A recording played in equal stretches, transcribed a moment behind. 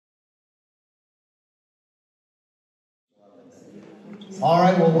All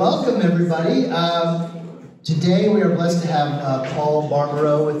right, well, welcome everybody. Today we are blessed to have Paul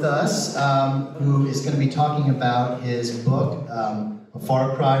Barbero with us, who is going to be talking about his book, A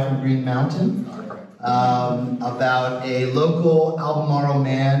Far Cry from Green Mountain, about a local Albemarle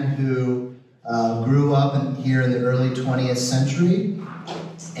man who grew up here in the early 20th century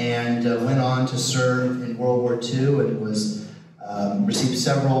and went on to serve in World War II and was received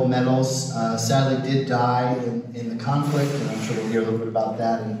several medals. Sadly did die in the conflict, and I'm sure we'll hear a little bit about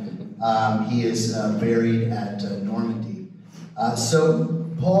that. And he is buried at Normandy. So,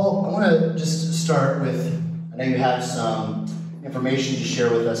 Paul, I want to just start with, I know you have some information to share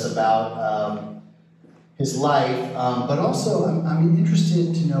with us about his life, but also I'm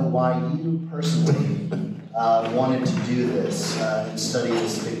interested to know why you personally wanted to do this and study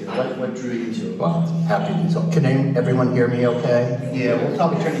this figure. What drew you to it? Well, happy to talk. Can everyone hear me okay? Yeah, we'll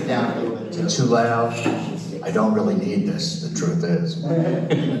probably turn it down a little bit too. Too loud? I don't really need this, the truth is.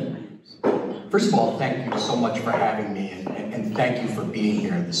 First of all, thank you so much for having me, and thank you for being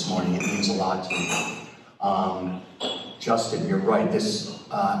here this morning. It means a lot to me. Justin, you're right.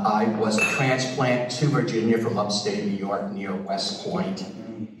 I was a transplant to Virginia from upstate New York near West Point.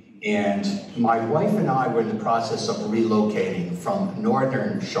 And my wife and I were in the process of relocating from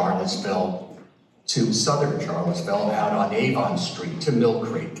northern Charlottesville to southern Charlottesville out on Avon Street to Mill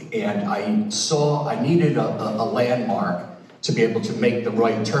Creek. And I needed a landmark to be able to make the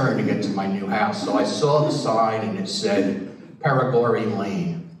right turn to get to my new house. So I saw the sign and it said Peregoy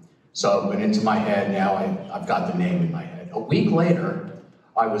Lane. So it went into my head. Now I've got the name in my head. A week later,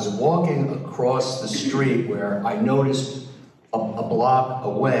 I was walking across the street where I noticed a block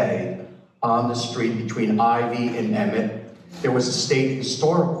away on the street between Ivy and Emmett, there was a state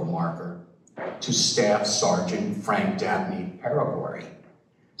historical marker to Staff Sergeant Frank Peregoy.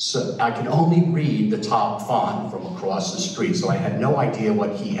 So I could only read the top font from across the street, so I had no idea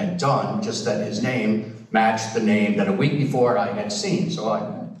what he had done, just that his name matched the name that a week before I had seen.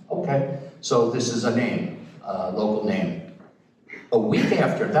 So okay, so this is a name, a local name. A week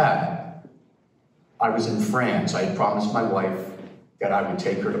after that, I was in France. I had promised my wife that I would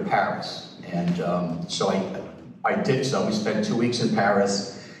take her to Paris. And so I did so. We spent 2 weeks in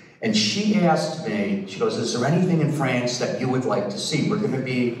Paris. And she asked me, she goes, is there anything in France that you would like to see? We're going to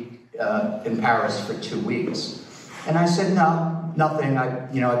be in Paris for 2 weeks. And I said, no, nothing.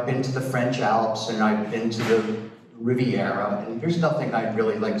 I've been to the French Alps and I've been to the Riviera, and there's nothing I'd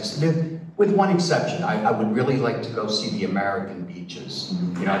really like to see. With one exception, I would really like to go see the American beaches.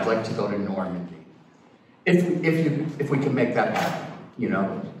 I'd like to go to Normandy. If we can make that happen,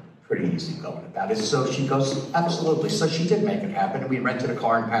 pretty easy going about it. So she goes, absolutely. So she did make it happen. We rented a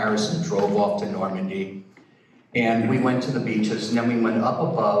car in Paris and drove off to Normandy. And we went to the beaches, and then we went up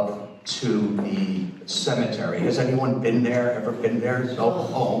above to the cemetery. Has anyone been there, ever been there?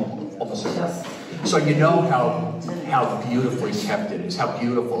 Almost. So you know how beautifully kept it is, how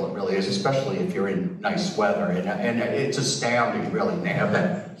beautiful it really is, especially if you're in nice weather. And it's astounding, really. And they have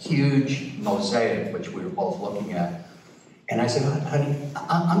that huge mosaic, which we were both looking at. And I said, honey,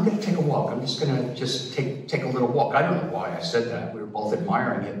 I'm going to take a walk. I'm just going to take a little walk. I don't know why I said that. We were both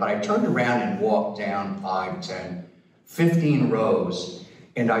admiring it. But I turned around and walked down 5, 10, 15 rows.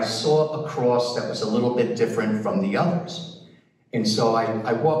 And I saw a cross that was a little bit different from the others. And so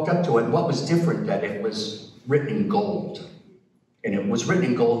I walked up to it, and what was different that it was written in gold. And it was written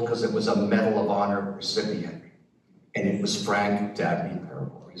in gold because it was a Medal of Honor recipient. And it was Frank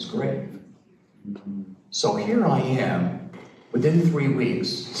Peregoy's grave. So here I am, within 3 weeks,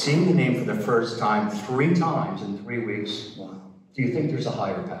 seeing the name for the first time 3 times in 3 weeks. Wow. Do you think there's a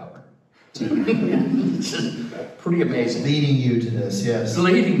higher power? Pretty amazing. Leading you to this, yes.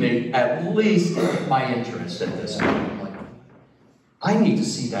 Leading me, at least my interest at this point. I need to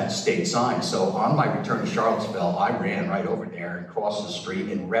see that state sign. So on my return to Charlottesville, I ran right over there and crossed the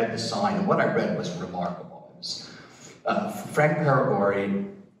street and read the sign. And what I read was remarkable. It was, Frank Peregoy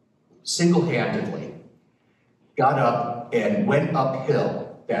single-handedly got up and went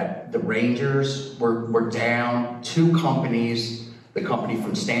uphill. That the Rangers were down. 2 companies, the company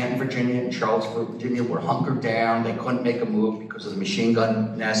from Stanton, Virginia and Charlottesville, Virginia, were hunkered down. They couldn't make a move because of the machine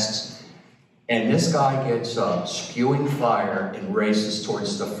gun nests. And this guy gets up, spewing fire, and races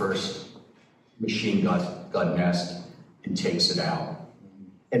towards the first machine gun nest and takes it out.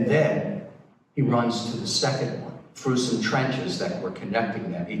 And then he runs to the second one, through some trenches that were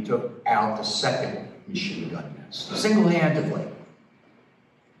connecting them. He took out the second machine gun nest, single-handedly.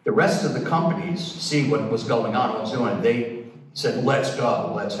 The rest of the companies, see what was going on, what was doing, they said, let's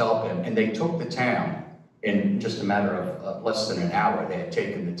go, let's help him. And they took the town. In just a matter of less than an hour, they had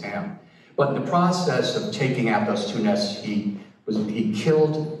taken the town. But in the process of taking out those 2 nests, he he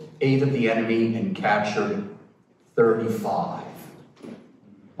killed 8 of the enemy and captured 35,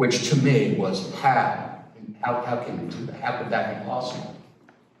 which to me was how can you do that? How could that be possible?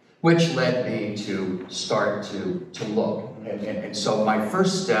 Which led me to start to look. And so my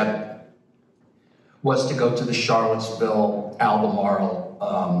first step was to go to the Charlottesville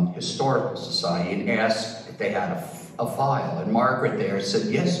Albemarle Historical Society and ask if they had a file. And Margaret there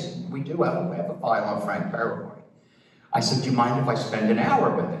said, yes, we do have a file on Frank Peregoy. I said, do you mind if I spend an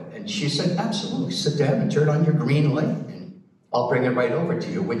hour with it? And she said, absolutely, sit down and turn on your green light and I'll bring it right over to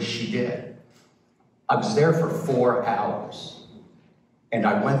you, which she did. I was there for 4 hours. And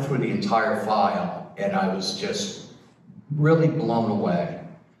I went through the entire file, and I was just really blown away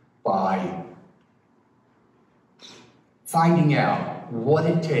by finding out what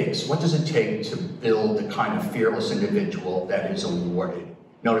it takes, what does it take to build the kind of fearless individual that is awarded.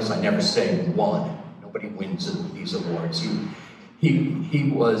 Notice I never say won. Nobody wins these awards.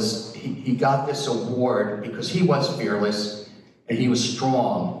 He got this award because he was fearless, and he was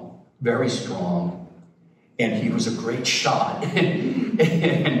strong, very strong, and he was a great shot.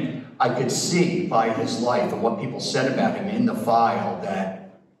 And I could see by his life and what people said about him in the file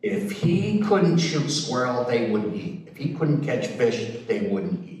that if he couldn't shoot squirrel, they wouldn't eat. If he couldn't catch fish, they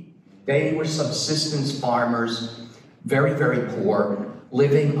wouldn't eat. They were subsistence farmers, very, very poor,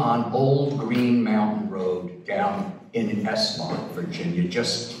 living on Old Green Mountain Road down in Esmont, Virginia,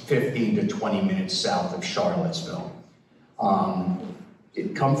 just 15 to 20 minutes south of Charlottesville.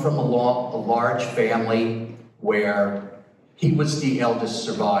 It come from a large family where he was the eldest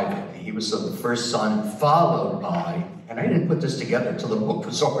survivor. He was the first son, followed by, and I didn't put this together until the book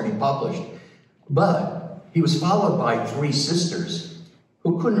was already published, but he was followed by 3 sisters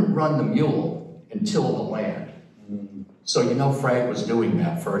who couldn't run the mule and till the land. So you know Frank was doing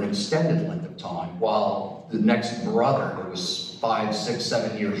that for an extended length of time, while the next brother, who was 5, 6,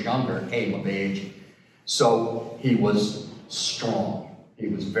 7 years younger, came of age. So he was strong. He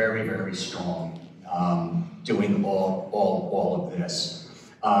was very, very strong, doing all of this.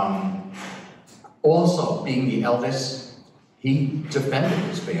 Also, being the eldest, he defended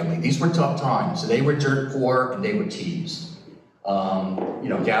his family. These were tough times. They were dirt poor and they were teased. You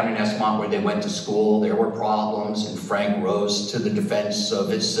know, down in Esmont where they went to school, there were problems, and Frank rose to the defense of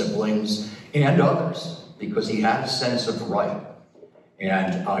his siblings and others because he had a sense of right.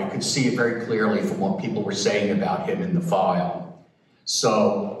 And I could see it very clearly from what people were saying about him in the file.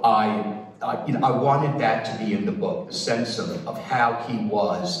 So I wanted that to be in the book, the sense of how he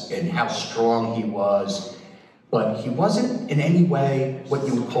was and how strong he was. But he wasn't in any way what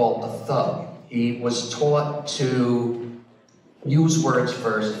you would call a thug. He was taught to use words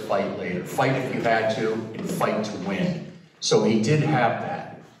first, fight later. Fight if you had to, and fight to win. So he did have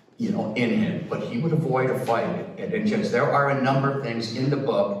that, you know, in him, but he would avoid a fight. And just, there are a number of things in the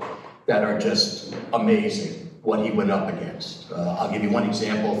book that are just amazing, what he went up against. I'll give you one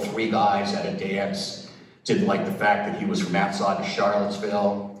example. 3 guys at a dance didn't like the fact that he was from outside of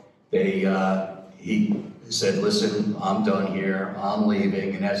Charlottesville. He said, listen, I'm done here, I'm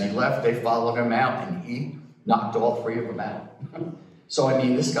leaving. And as he left, they followed him out, and he knocked all 3 of them out. So, I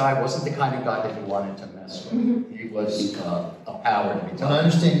mean, this guy wasn't the kind of guy that you wanted to mess with. He was a power to be done. Well, I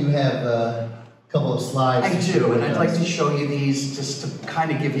understand you have a couple of slides. I do, and I'd like to show you these just to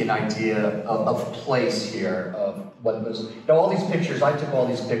kind of give you an idea of place here, of what was. You know, all these pictures, I took all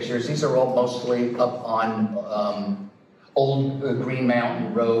these pictures. These are all mostly up on Old Green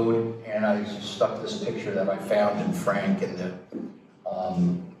Mountain Road, and I stuck this picture that I found in Frank in their,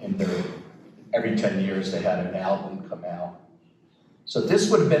 every 10 years they had an album come out. So this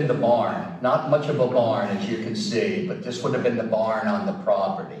would have been the barn, not much of a barn as you can see, but this would have been the barn on the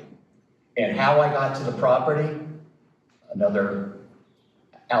property. And how I got to the property, another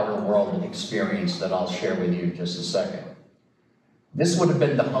outer world experience that I'll share with you in just a second. This would have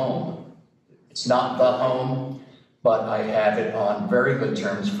been the home. It's not the home, but I have it on very good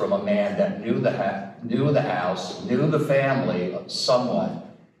terms from a man that knew the house, knew the family somewhat,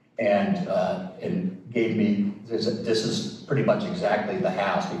 and gave me, this is pretty much exactly the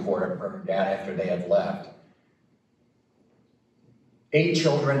house before it burned down after they had left. 8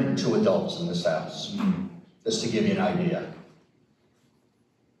 children and 2 adults in this house, just to give you an idea.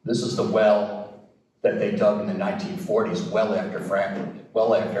 This is the well that they dug in the 1940s, well after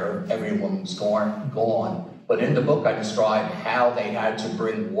everyone was gone. But in the book, I describe how they had to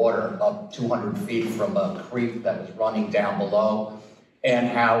bring water up 200 feet from a creek that was running down below, and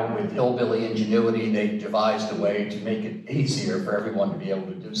how, with hillbilly ingenuity, they devised a way to make it easier for everyone to be able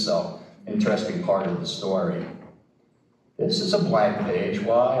to do so. Interesting part of the story. This is a blank page.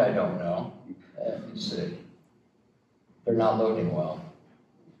 Why? I don't know. Let me see. They're not loading well.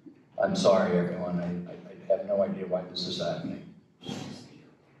 I'm sorry, everyone. I have no idea why this is happening.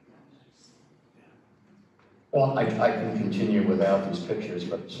 Well, I can continue without these pictures,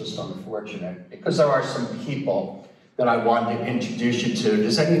 but it's just unfortunate. Because there are some people that I wanted to introduce you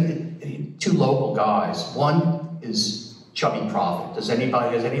to. Two local guys. One is Chubby Prophet. Has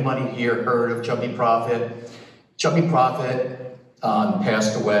anybody here heard of Chubby Prophet? Chubby Prophet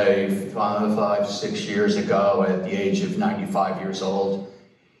passed away 6 years ago at the age of 95 years old.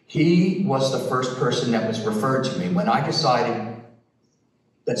 He was the first person that was referred to me when I decided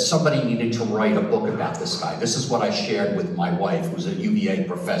that somebody needed to write a book about this guy. This is what I shared with my wife, who's a UVA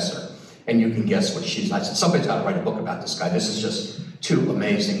professor. And you can guess what I said, somebody's got to write a book about this guy. This is just too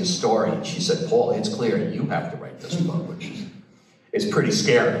amazing a story. And she said, Paul, it's clear you have to write this book, which is pretty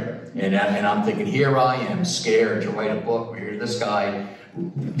scary. And I'm thinking, here I am, scared to write a book where this guy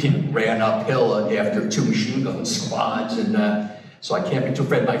ran uphill after 2 machine gun squads. And so I can't be too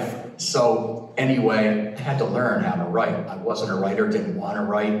afraid. So anyway, I had to learn how to write. I wasn't a writer, didn't want to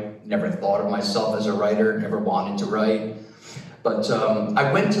write, never thought of myself as a writer, never wanted to write. But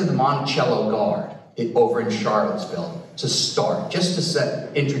I went to the Monticello Guard over in Charlottesville to start, just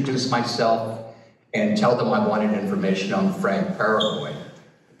to introduce myself and tell them I wanted information on Frank Peregoy.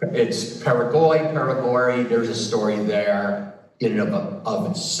 It's Peregoy, there's a story there in and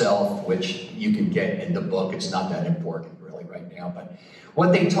of itself, which you can get in the book. It's not that important really right now, but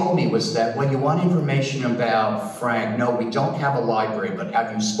what they told me was that when you want information about Frank, no, we don't have a library, but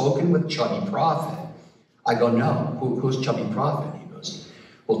have you spoken with Chubby Prophet? I go, no, who's Chubby Prophet? He goes,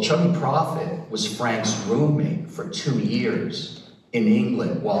 well, Chubby Prophet was Frank's roommate for 2 years in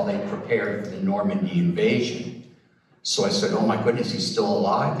England while they prepared for the Normandy invasion. So I said, oh my goodness, he's still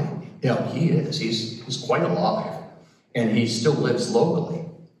alive? Yeah, he is. He's quite alive. And he still lives locally.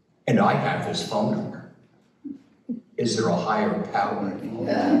 And I have his phone number. Is there a higher power?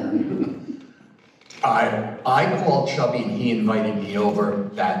 I called Chubby and he invited me over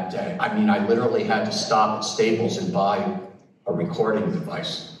that day. I mean, I literally had to stop at Staples and buy a recording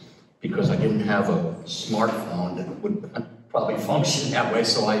device because I didn't have a smartphone that would probably function that way.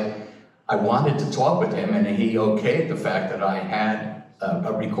 So I wanted to talk with him and he okayed the fact that I had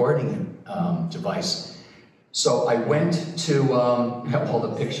a recording device. So I went to, all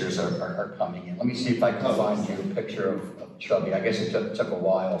the pictures are coming in. Let me see if I can find you a picture of Chubby. I guess it took a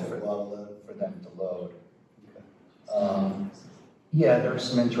while for them to load. Yeah, there are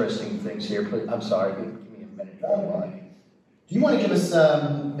some interesting things here. Please, I'm sorry, give me a minute. Do you want to give us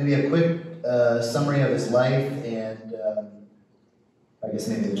maybe a quick summary of his life, and I guess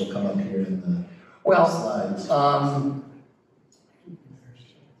maybe it'll come up here in the slides.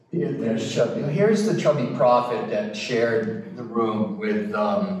 Yeah, there's Chubby. Here's the Chubby Prophet that shared the room with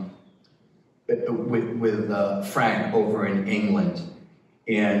Frank over in England.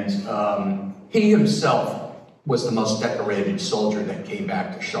 And he himself was the most decorated soldier that came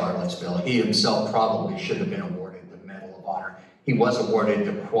back to Charlottesville. He himself probably should have been awarded the Medal of Honor. He was awarded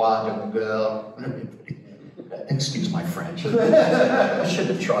the Croix de Guerre. Excuse my French. I should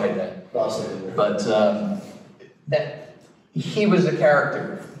have tried that. But he was a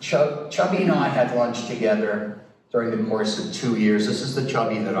character. Chubby and I had lunch together during the course of 2 years. This is the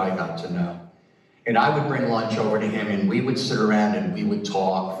Chubby that I got to know. And I would bring lunch over to him and we would sit around and we would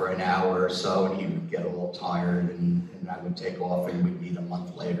talk for an hour or so and he would get a little tired and I would take off and we'd meet a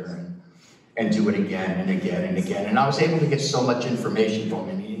month later and do it again and again and again. And I was able to get so much information from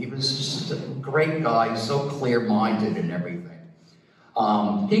him. He was just a great guy, so clear-minded and everything.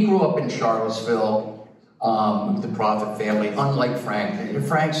 He grew up in Charlottesville, the Prophet family, unlike Frank.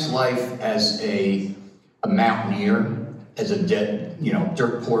 Frank's life as a mountaineer, as a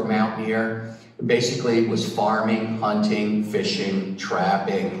dirt poor mountaineer, basically was farming, hunting, fishing,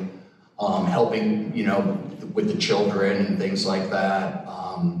 trapping, helping, with the children and things like that.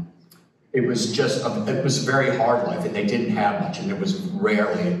 It was it was a very hard life, and they didn't have much, and there was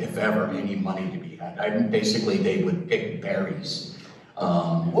rarely, if ever, any money to be had. Basically, they would pick berries.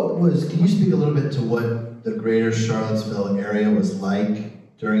 Can you speak a little bit to what the greater Charlottesville area was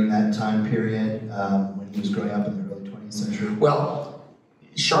like during that time period when he was growing up in the early 20th century? Well,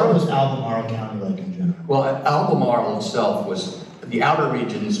 What was Albemarle County like in general? Well, Albemarle itself the outer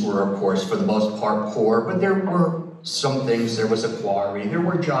regions were, of course, for the most part poor, but there were some things. There was a quarry. There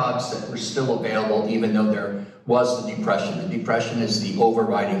were jobs that were still available, even though there was the Depression. The Depression is the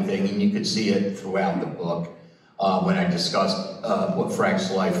overriding thing, and you could see it throughout the book when I discussed what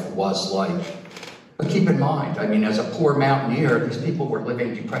Frank's life was like. But keep in mind, I mean, as a poor mountaineer, these people were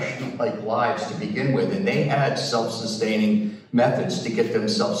living Depression-like lives to begin with, and they had self-sustaining methods to get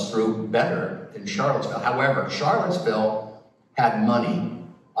themselves through better than Charlottesville. However, Charlottesville had money,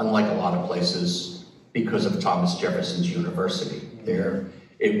 unlike a lot of places, because of Thomas Jefferson's University.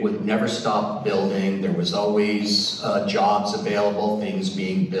 It would never stop building. There was always jobs available, things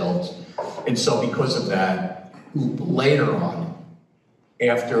being built. And so because of that, later on,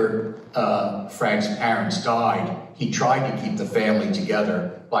 after Frank's parents died, he tried to keep the family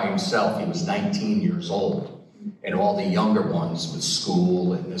together by himself. He was 19 years old, and all the younger ones with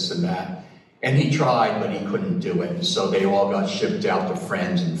school and this and that. And he tried, but he couldn't do it. And so they all got shipped out to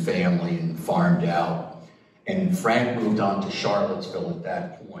friends and family and farmed out. And Frank moved on to Charlottesville at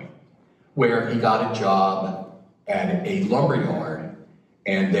that point, where he got a job at a lumberyard.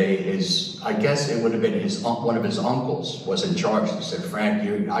 And I guess it would have been one of his uncles was in charge. He said, Frank,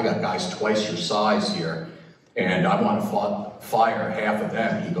 I got guys twice your size here, and I want to fire half of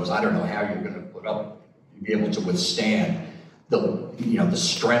them. He goes, I don't know how you're going to be able to withstand the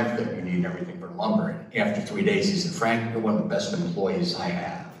strength that you need and everything for lumber. And after 3 days, he said, Frank, you're one of the best employees I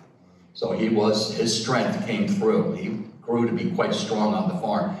have. So his strength came through. He grew to be quite strong on the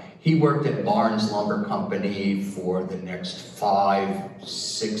farm. He worked at Barnes Lumber Company for the next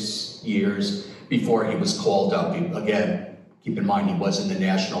 5-6 years before he was called up. Again, keep in mind he was in the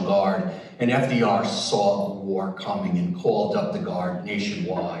National Guard, and FDR saw a war coming and called up the Guard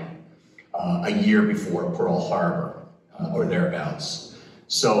nationwide a year before Pearl Harbor or thereabouts.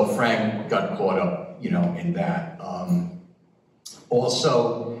 So Frank got caught up, in that.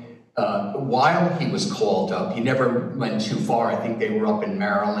 While he was called up, he never went too far. I think they were up in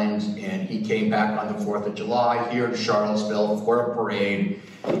Maryland, and he came back on the 4th of July here to Charlottesville for a parade,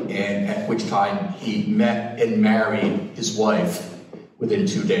 and at which time he met and married his wife within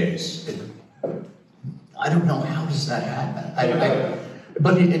 2 days. I don't know, how does that happen?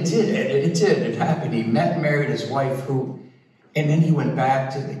 But it did. It happened. He met and married his wife, and then he went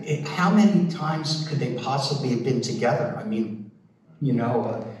back to how many times could they possibly have been together? I mean,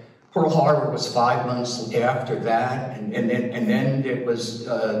 Pearl Harbor was 5 months after that, and then it was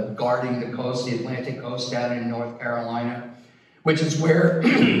guarding the coast, the Atlantic coast down in North Carolina, which is where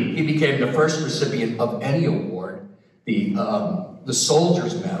he became the first recipient of any award. The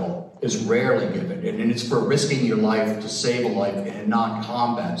Soldier's Medal is rarely given, and it's for risking your life to save a life in a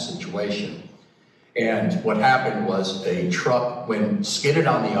non-combat situation. And what happened was a truck, when skidded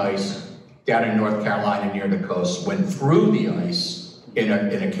on the ice down in North Carolina near the coast, went through the ice in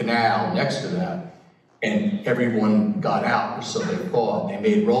a canal next to that, and everyone got out, so they thought. They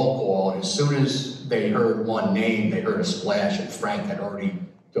made roll call, and as soon as they heard one name, they heard a splash, and Frank had already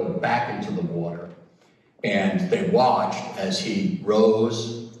gone back into the water. And they watched as he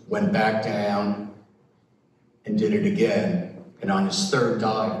rose, went back down, and did it again. And on his third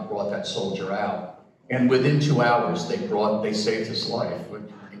dive, brought that soldier out. And within 2 hours, they saved his life. In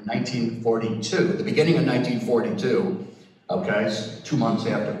 1942, the beginning of 1942, okay, 2 months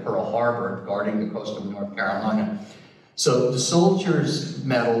after Pearl Harbor, guarding the coast of North Carolina. So the Soldier's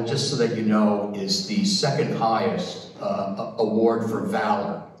Medal, just so that you know, is the second highest award for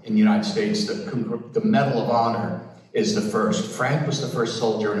valor in the United States. The Medal of Honor is the first. Frank was the first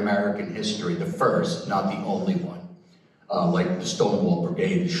soldier in American history, the first, not the only one. Like the Stonewall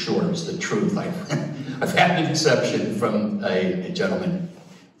Brigade, sure, is the truth. I've had an exception from a gentleman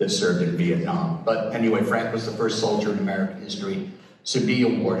that served in Vietnam. But anyway, Frank was the first soldier in American history to be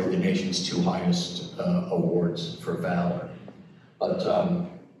awarded the nation's 2 highest awards for valor. But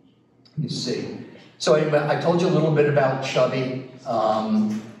let me see. So anyway, I told you a little bit about Chubby.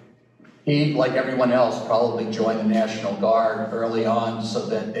 He, like everyone else, probably joined the National Guard early on so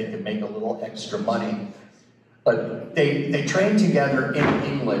that they could make a little extra money. But they trained together in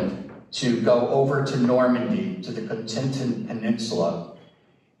England to go over to Normandy, to the Cotentin Peninsula.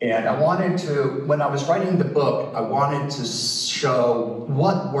 And I wanted to, when I was writing the book, I wanted to show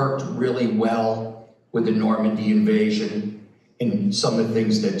what worked really well with the Normandy invasion and some of the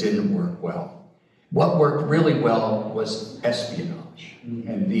things that didn't work well. What worked really well was espionage.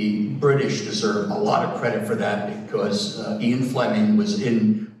 And the British deserve a lot of credit for that because Ian Fleming was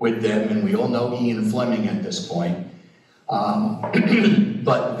in with them, and we all know Ian Fleming at this point.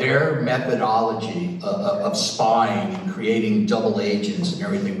 But their methodology of spying and creating double agents and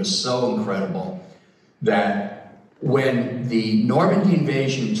everything was so incredible that when the Normandy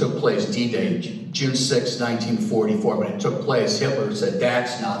invasion took place, D-Day, June 6, 1944, when it took place, Hitler said,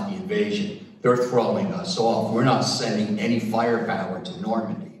 that's not the invasion. They're throwing us off. We're not sending any firepower to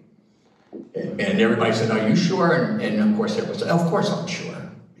Normandy. And everybody said, are you sure? And of course, Hitler said, of course I'm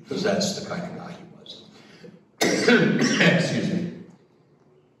sure, because that's the kind of guy he was. Excuse me.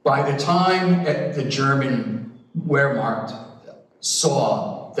 By the time the German Wehrmacht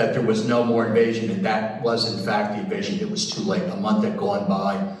saw that there was no more invasion, and that was in fact the invasion. It was too late. A month had gone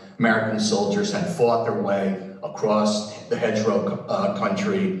by. American soldiers had fought their way across the hedgerow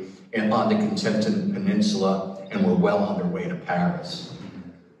country and on the Cotentin Peninsula and were well on their way to Paris.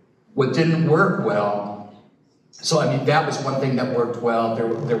 What didn't work well, so I mean that was one thing that worked well.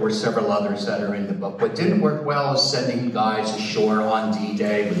 There were several others that are in the book. What didn't work well is sending guys ashore on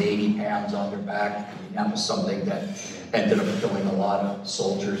D-Day with 80 pounds on their back. I mean, that was something that ended up killing a lot of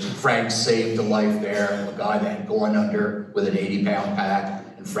soldiers. Frank saved a life there, a guy that had gone under with an 80-pound pack,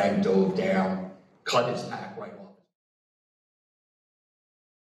 and Frank dove down, cut his pack